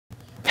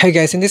Hey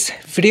guys, in this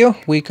video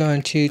we're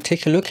going to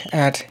take a look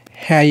at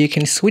how you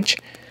can switch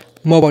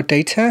mobile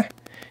data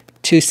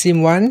to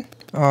SIM 1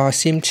 or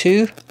SIM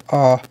 2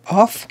 or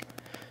off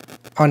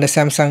on the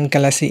Samsung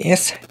Galaxy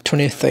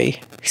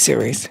S23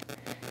 series.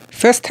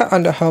 First, tap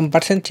on the home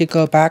button to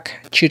go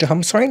back to the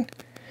home screen.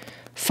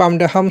 From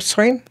the home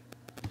screen,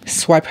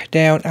 swipe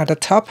down at the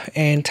top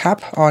and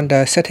tap on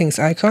the settings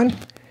icon.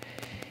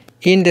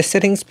 In the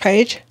settings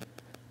page,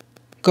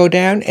 go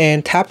down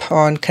and tap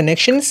on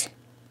connections.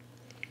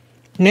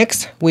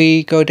 Next,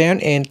 we go down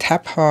and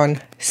tap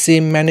on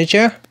SIM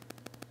Manager.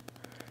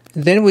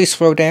 Then we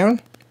scroll down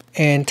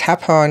and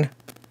tap on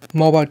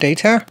Mobile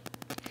Data.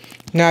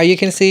 Now you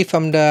can see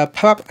from the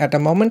pop-up at the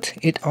moment,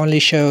 it only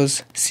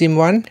shows SIM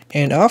 1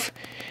 and off.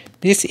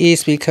 This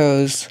is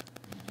because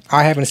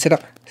I haven't set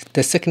up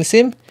the second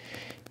SIM.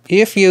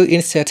 If you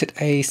inserted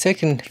a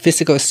second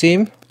physical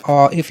SIM,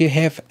 or if you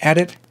have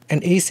added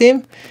an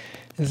eSIM,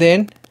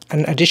 then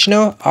an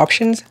additional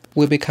options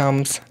will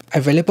become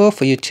available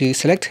for you to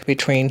select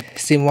between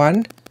SIM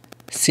 1,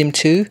 SIM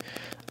 2,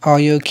 or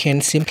you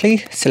can simply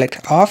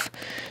select off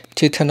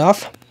to turn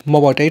off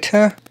mobile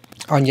data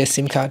on your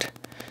SIM card.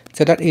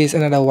 So that is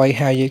another way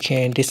how you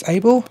can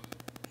disable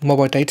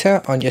mobile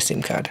data on your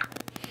SIM card.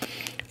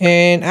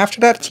 And after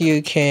that,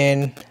 you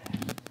can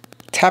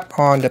tap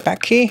on the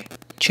back key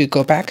to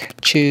go back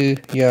to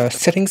your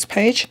settings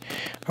page,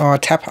 or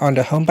tap on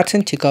the home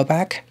button to go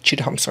back to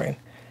the home screen.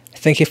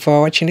 Thank you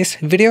for watching this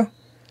video.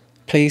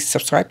 Please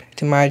subscribe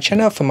to my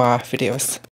channel for more videos.